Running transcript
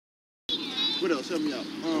What else? Help me out.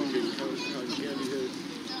 I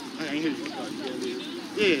ain't hear you.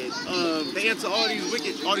 Yeah, they enter all these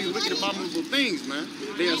wicked, abominable things, man.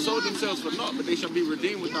 They have sold themselves for naught, but they shall be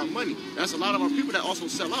redeemed without money. That's a lot of our people that also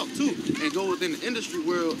sell out too, and go within the industry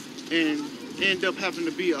world and end up having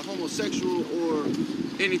to be a homosexual or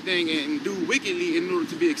anything and do wickedly in order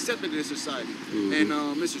to be accepted in society. And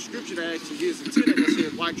it's a scripture that actually gets into that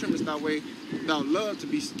says, "Why trimmest thy way without love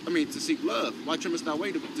to seek love? Why trimmest thy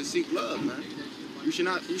way to seek love, man?" You should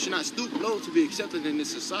not stoop low to be accepted in this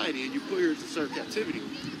society, and you put here to serve captivity.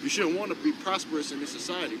 You shouldn't want to be prosperous in this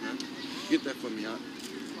society, man. Get that for me out.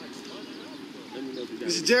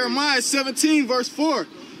 This is Jeremiah 17, verse 4.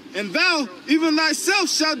 And thou, even thyself,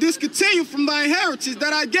 shalt discontinue from thy heritage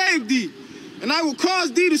that I gave thee. And I will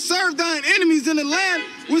cause thee to serve thine enemies in the land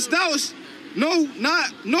which thou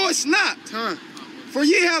knowest not. For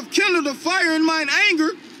ye have kindled a fire in mine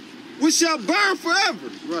anger, which shall burn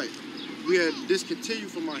forever. Right. We are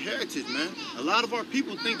discontinued from our heritage, man. A lot of our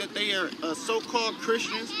people think that they are so-called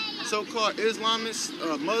Christians, so-called Islamists,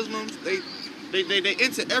 Muslims. They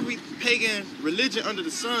enter every pagan religion under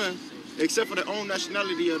the sun, except for their own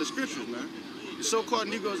nationality of the scriptures, man. The so-called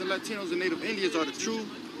Negroes and Latinos and Native Indians are the true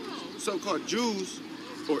so-called Jews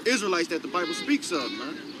or Israelites that the Bible speaks of,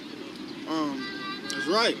 man. That's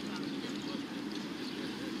right.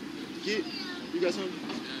 You got something?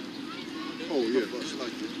 Oh, yeah.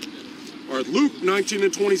 All right, Luke 19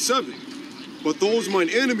 and 27. But those mine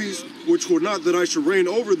enemies, which would not that I should reign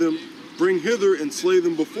over them, bring hither and slay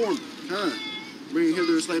them before me. Bring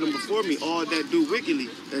hither and slay them before me, all that do wickedly,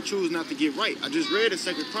 that choose not to get right. I just read in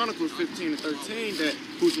 2 Chronicles 15 and 13 that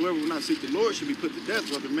whosoever will not seek the Lord should be put to death,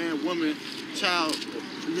 whether man, woman, child,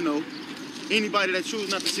 anybody that choose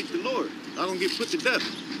not to seek the Lord. I'm going to get put to death.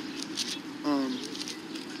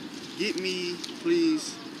 Get me,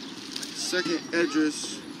 please, 2nd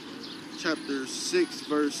Esdras, chapter 6,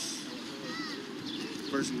 verse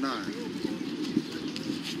 9.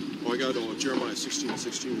 Oh, I got Jeremiah 16 and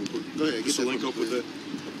 16 real quick. Go ahead. Just to link up with that.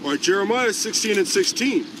 All right, Jeremiah 16 and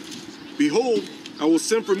 16. Behold, I will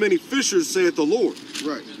send for many fishers, saith the Lord.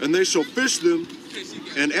 Right. And they shall fish them,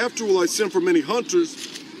 and after will I send for many hunters,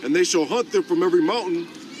 and they shall hunt them from every mountain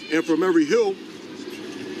and from every hill,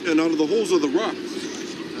 and out of the holes of the rocks.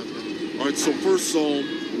 All right, so first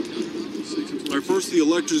the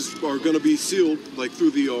electors are going to be sealed, like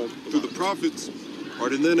through the prophets. All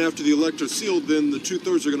right, and then after the elect are sealed, then the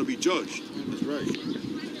 2/3 are going to be judged. That's right.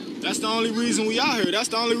 That's the only reason we out here. That's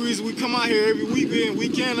the only reason we come out here every weekend,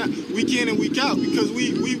 week in and week out, because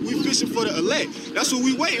we fishing for the elect. That's what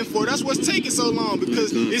we waiting for. That's what's taking so long,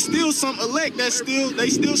 because it's still some elect they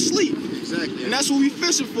still sleep. Exactly. And that's what we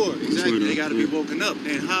fishing for. Exactly. They got to be woken up.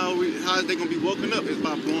 And how is they going to be woken up? Is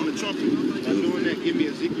by blowing the trumpet. By doing that, give me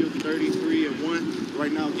Ezekiel 33 and 1.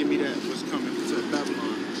 Right now, give me that. What's coming to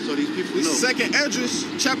Babylon. So these people know. 2nd Esdras,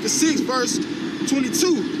 chapter 6, verse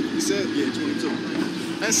 22. He said, yeah, 22.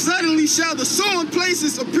 And suddenly shall the sown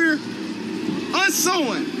places appear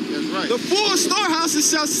unsown. That's right. The full storehouses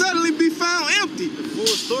shall suddenly be found empty. The full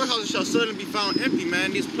storehouses shall suddenly be found empty,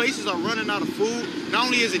 man. These places are running out of food. Not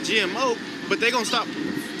only is it GMO, but they're going to stop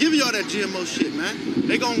giving y'all that GMO shit, man.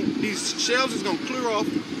 These shelves is going to clear off.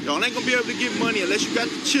 Y'all ain't going to be able to get money unless you got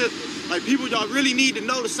the chip. Like, people, y'all really need to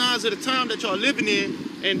know the signs of the time that y'all living in,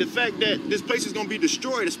 and the fact that this place is going to be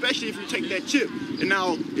destroyed, especially if you take that chip. And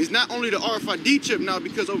now, it's not only the RFID chip now,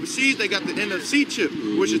 because overseas they got the NFC chip,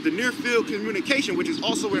 which is the near field communication, which is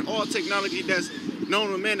also in all technology that's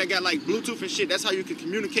known to man that got like Bluetooth and shit. That's how you can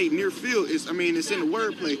communicate near field. It's in the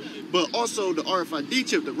wordplay. But also the RFID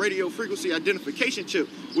chip, the radio frequency identification chip,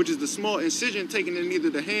 which is the small incision taken in either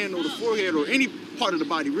the hand or the forehead or any part of the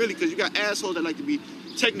body, really, because you got assholes that like to be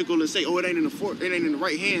technical and say, oh, it ain't in the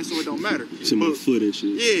right hand, so it don't matter. Some old foot and shit.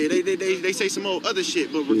 Yeah, they say some old other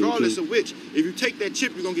shit. But regardless of which, if you take that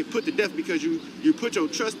chip, you're gonna get put to death because you put your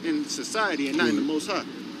trust in society and not in the Most High.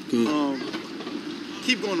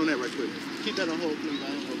 Keep going on that right quick. Keep that on hold,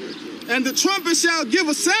 please. And the trumpet shall give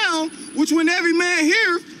a sound, which when every man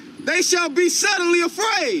heareth, they shall be suddenly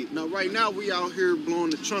afraid. Now, right now, we out here blowing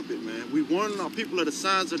the trumpet, man. We warning our people of the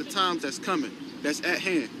signs of the times that's coming, that's at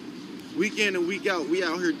hand. Week in and week out, we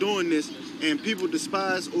out here doing this, and people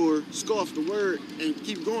despise or scoff the word and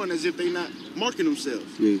keep going as if they not marking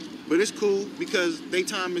themselves. Yeah. But it's cool because their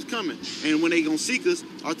time is coming. And when they gonna seek us,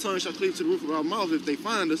 our tongue shall cleave to the roof of our mouth if they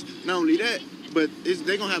find us. Not only that, but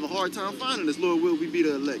they gonna have a hard time finding us. Lord will we be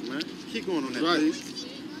the elect, man. Keep going on that, please.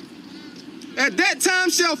 At that time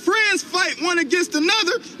shall friends fight one against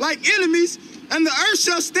another like enemies, and the earth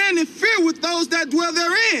shall stand in fear with those that dwell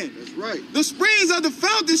therein. That's right. The springs of the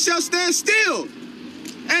fountain shall stand still,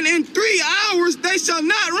 and in 3 hours they shall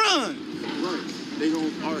not run. Right.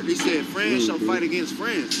 They said friends shall fight against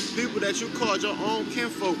friends. People that you called your own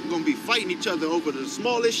kinfolk gonna be fighting each other over the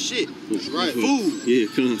smallest shit. That's right. Food, Yeah,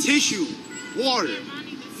 tissue, water,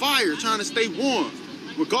 fire, trying to stay warm,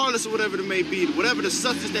 regardless of whatever it may be, whatever the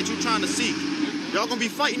substance that you're trying to seek. Y'all gonna be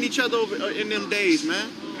fighting each other over in them days, man.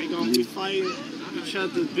 They gonna be fighting each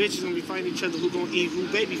other. Bitches gonna be fighting each other. Who gonna eat who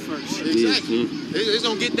baby first? Exactly. It's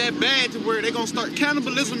gonna get that bad to where they gonna start.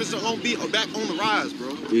 Cannibalism is gonna be back on the rise, bro.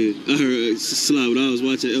 Yeah, I heard Sly when I was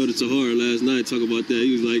watching Elder Tahar last night talk about that.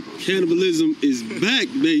 He was like, cannibalism is back,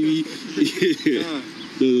 baby. Yeah.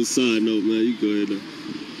 Little side note, man. You go ahead though.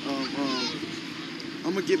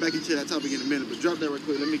 I'm gonna get back into that topic in a minute, but drop that right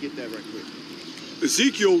quick. Let me get that right quick.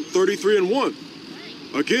 Ezekiel 33:1.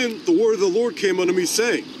 Again, the word of the Lord came unto me,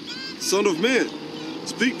 saying, Son of man,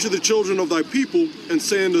 speak to the children of thy people, and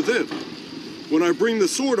say unto them, When I bring the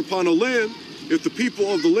sword upon a land, if the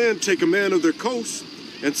people of the land take a man of their coast,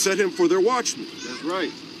 and set him for their watchman. That's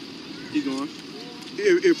right. Keep going.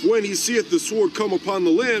 If when he seeth the sword come upon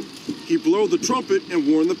the land, he blow the trumpet and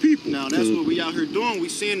warn the people. Now that's what we out here doing. We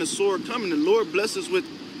seeing the sword coming. The Lord bless us with,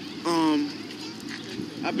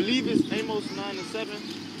 I believe it's Amos 9:7,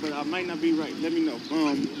 but I might not be right. Let me know.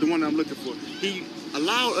 The one I'm looking for. He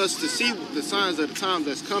allowed us to see the signs of the times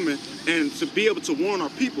that's coming and to be able to warn our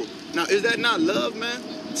people. Now, is that not love, man?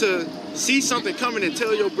 To see something coming and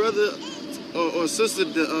tell your brother or sister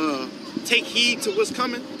to take heed to what's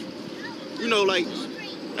coming? You know, like,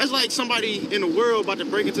 that's like somebody in the world about to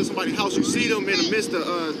break into somebody's house. You see them in the midst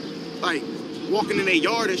of, like, walking in their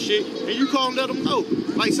yard and shit, and you call them, let them know.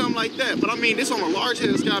 Like, something like that. But, I mean, this on a large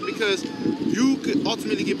head, Scott, because you could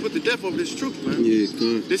ultimately get put to death over this truth, man. Yeah,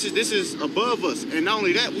 good. This is above us. And not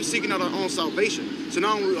only that, we're seeking out our own salvation. So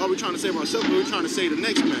not only are we trying to save ourselves, but we're trying to save the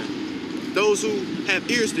next man. Those who have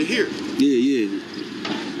ears to hear. Yeah.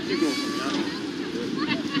 Keep going.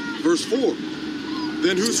 Verse 4.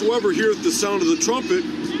 Then whosoever heareth the sound of the trumpet,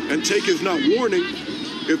 and taketh not warning,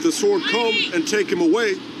 if the sword come and take him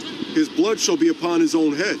away, his blood shall be upon his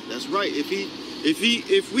own head. That's right.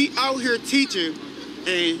 If we out here teaching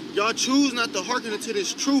and y'all choose not to hearken to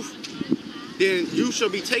this truth, then you shall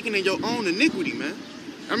be taken in your own iniquity, man.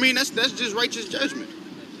 I mean, that's just righteous judgment.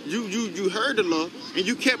 You heard the law and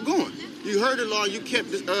you kept going. You heard the law and you kept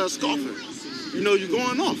scoffing. You know, you're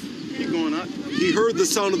going off. Keep going out. He heard the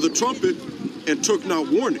sound of the trumpet and took not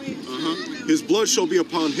warning. His blood shall be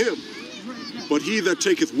upon him. But he that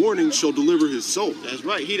taketh warning shall deliver his soul. That's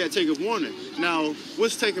right. He that taketh warning. Now,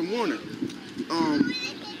 what's taking warning?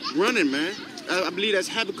 Running, man. I believe that's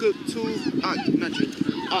Habakkuk 2. Not you.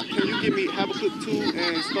 Can you give me Habakkuk 2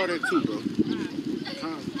 and start at 2, bro?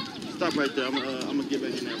 Stop right there. I'm gonna get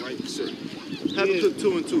back in there right quick. Habakkuk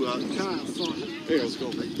 2 and 2. Hey, let's go.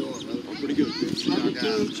 How you doing, brother? I'm pretty good.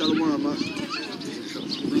 Shalom, man.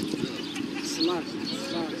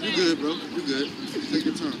 You good, bro. You good. Take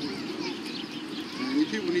your time. Man,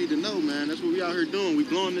 people need to know, man. That's what we out here doing. We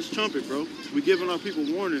blowing this trumpet, bro. We giving our people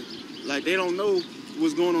warning. Like, they don't know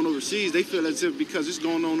what's going on overseas. They feel as if because it's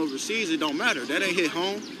going on overseas, it don't matter. That ain't hit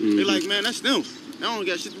home. They like, man, that's them. That don't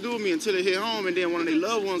got shit to do with me until they hit home, and then one of their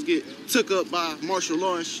loved ones get took up by martial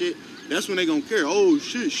law and shit. That's when they gonna care. Oh,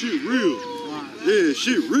 shit real. Yeah,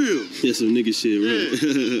 shit real. Yeah, some nigga shit, right?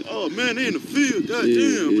 Yeah. Oh, man, they in the field.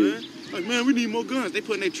 Goddamn, man. Like, man, we need more guns. They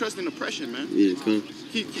putting their trust in oppression, man. Yeah, come.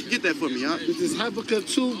 Get that for me, huh? This is Habakkuk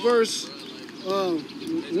 2 verse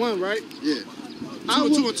 1, right? Yeah.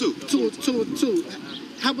 2 and 2. 2 and 2.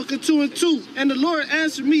 Habakkuk 2 and 2. And the Lord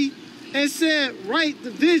answered me and said, write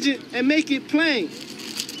the vision and make it plain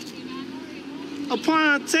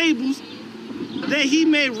upon tables, that he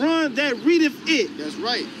may run that readeth it. That's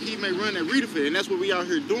right. He may run that readeth it, and that's what we out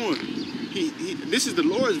here doing. This is the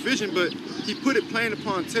Lord's vision, but he put it plain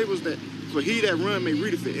upon tables that for he that run may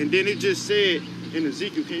readeth it. And then it just said in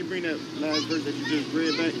Ezekiel, can you bring that last verse that you just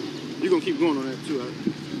read back? You're gonna keep going on that too, huh?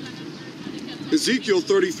 Ezekiel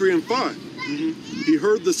 33:5. He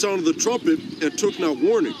heard the sound of the trumpet and took not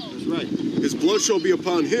warning. That's right. His blood shall be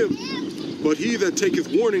upon him, but he that taketh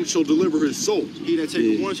warning shall deliver his soul. He that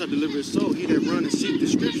taketh warning shall deliver his soul. He that run and seek the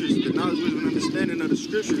scriptures, the knowledge, wisdom, and understanding of the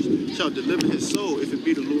scriptures shall deliver his soul, if it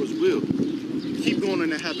be the Lord's will. Keep going on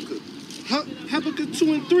that Habakkuk. Habakkuk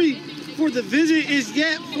 2 and 3. For the vision is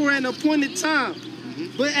yet for an appointed time,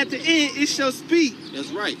 but at the end it shall speak.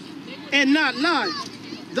 That's right. And not lie.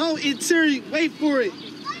 Though it tarry, wait for it,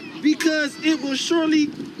 because it will surely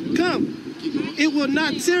come. It will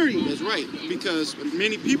not tarry. That's right. Because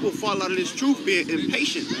many people fall out of this truth being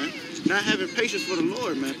impatient, man. not having patience for the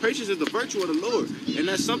Lord, man. Patience is the virtue of the Lord, and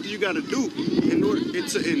that's something you got to do in order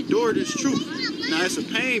to endure this truth. Now it's a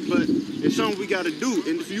pain, but it's something we got to do.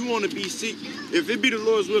 And if you want to be if it be the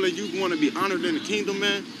Lord's will and you want to be honored in the kingdom,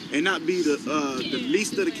 man, and not be the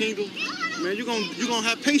least of the kingdom, man, you're gonna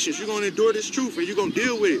have patience. You're gonna endure this truth, and you're gonna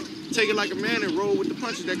deal with it. Take it like a man and roll with the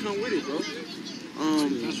punches that come with it, bro.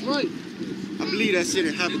 That's right. I believe that's it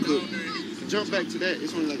in Habakkuk. Jump back to that.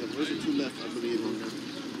 It's only like a verse or two left, I believe, on that.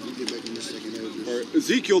 Let me get back in a second. All right,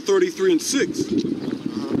 Ezekiel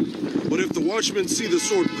 33:6. But if the watchmen see the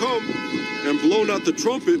sword come and blow not the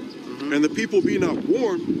trumpet, and the people be not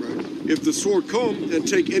warned, if the sword come and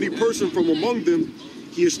take any person from among them,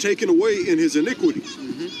 he is taken away in his iniquity.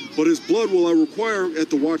 But his blood will I require at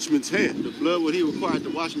the watchman's hand. The blood will he require at the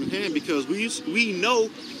watchman's hand, because we know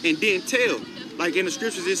and didn't tell. Like in the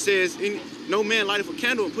scriptures, it says, no man lighteth a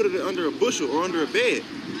candle and put it under a bushel or under a bed.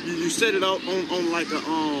 You set it out on like a,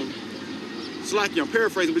 it's like I'm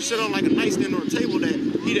paraphrasing, but you set it on like a nightstand or a table that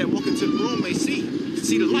he that walk into the room may see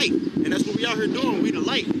the light. And that's what we out here doing. We the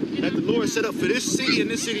light that the Lord set up for this city and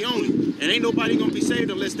this city only. And ain't nobody gonna be saved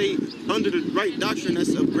unless they under the right doctrine.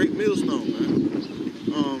 That's a great millstone, man.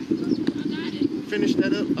 Finish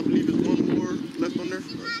that up. I believe there's one more left on there.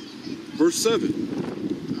 Verse 7.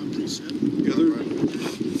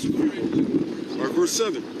 All right, verse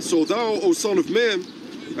 7. So thou, O son of man,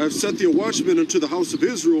 I have set thee a watchman unto the house of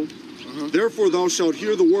Israel. Therefore thou shalt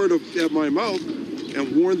hear the word at my mouth,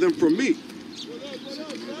 and warn them from me.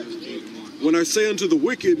 When I say unto the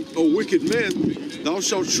wicked, O wicked man, thou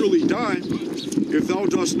shalt surely die, if thou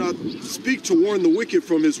dost not speak to warn the wicked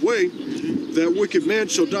from his way, that wicked man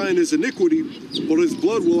shall die in his iniquity, but his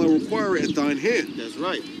blood will I require at thine hand. That's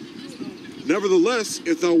right. Nevertheless,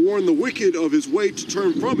 if thou warn the wicked of his way to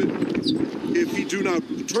turn from it, if he do not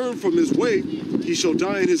turn from his way, he shall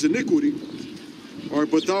die in his iniquity. All right,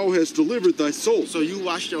 but thou hast delivered thy soul. So you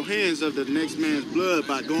washed your hands of the next man's blood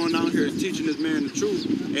by going out here and teaching this man the truth.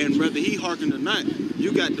 And whether he hearkened or not,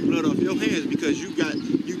 you got the blood off your hands because you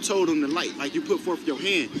told him the light. Like you put forth your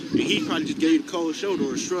hand, and he probably just gave you the cold shoulder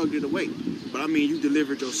or shrugged it away. But I mean, you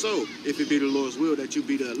delivered your soul. If it be the Lord's will that you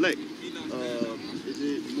be the elect. Is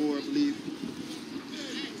it more? I believe.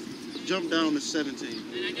 Jump down to 17.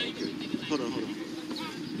 Hold on.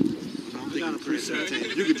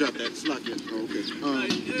 You can drop that. It's locked in. Oh, okay.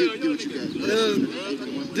 Get what you got.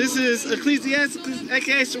 This is Ecclesiastes,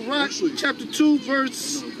 aka Sirach, chapter 2,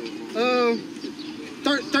 verse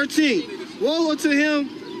 13. Woe unto him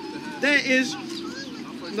that is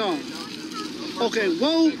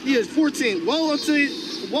woe. Yes, 14. Woe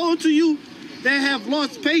unto you that have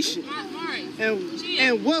lost patience.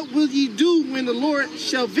 And what will ye do when the Lord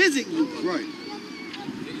shall visit you? Right.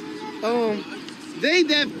 They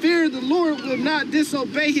that fear the Lord will not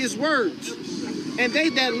disobey his words, and they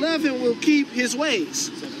that love him will keep his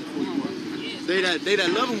ways. They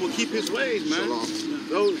that love him will keep his ways, man.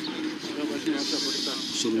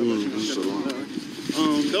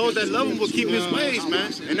 Those that love him will keep his ways,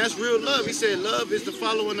 man. And that's real love. He said love is the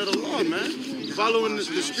following of the law, man. Following the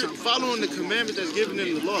commandment that's given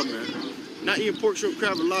in the law, man. Not eating pork, shrimp,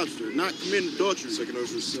 crab, or lobster. Not committing adultery. 2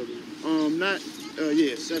 Ezra 7.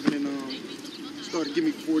 7 and give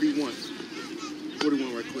me 41.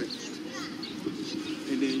 41 right quick.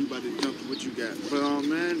 And then you about to jump to what you got. But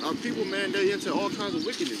man, our people, man, they into all kinds of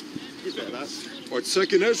wickedness. Get that out. All right,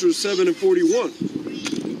 2 Ezra 7 and 41.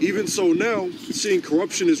 Even so now, seeing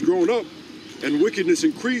corruption is grown up, and wickedness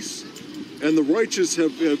increase, and the righteous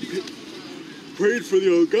have prayed for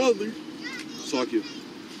the ungodly. Sakya.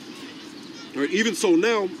 All right, even so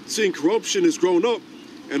now, seeing corruption is grown up,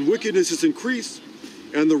 and wickedness has increased,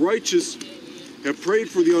 and the righteous have prayed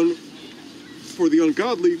for the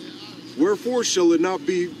ungodly, wherefore shall it not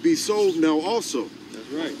be so now also? That's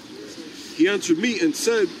right. He answered me and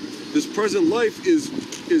said, this present life is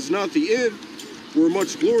not the end, where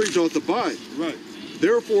much glory doth abide. Right.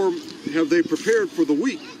 Therefore have they prepared for the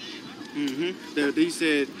weak. He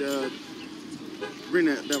said, bring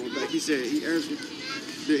that one back. He said, he answered,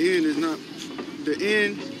 the end is not, the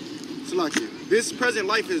end, Salakia. This present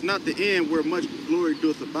life is not the end where much glory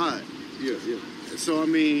doth abide. Yeah. So, I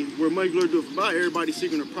mean, where much glory doth abide, everybody's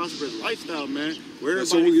seeking a prosperous lifestyle, man. Where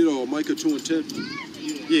That's what we get on Micah 2 and 10.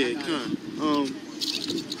 Yeah, kind.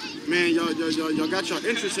 Man, y'all got your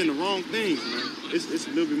interest in the wrong things, man. It's a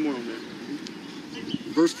little bit more on that.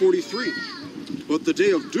 Verse 43. But the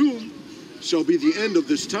day of doom shall be the end of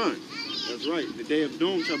this time. That's right. The day of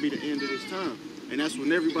doom shall be the end of this time. And that's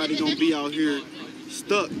when everybody gonna be out here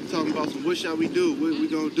stuck talking about what shall we do? What we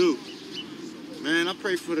gonna do? Man, I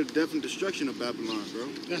pray for the death and destruction of Babylon, bro.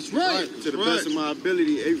 That's right. To the best of my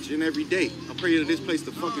ability, each and every day. I pray that this place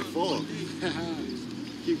to fucking fall.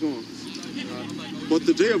 Keep going. But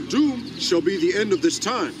the day of doom shall be the end of this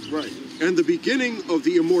time, Right, and the beginning of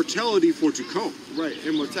the immortality for to come. right.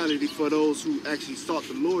 Immortality for those who actually sought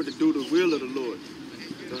the Lord to do the will of the Lord.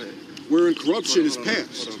 Go ahead. Wherein corruption is Hold on,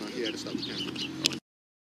 past. Hold on. He had to stop the camera.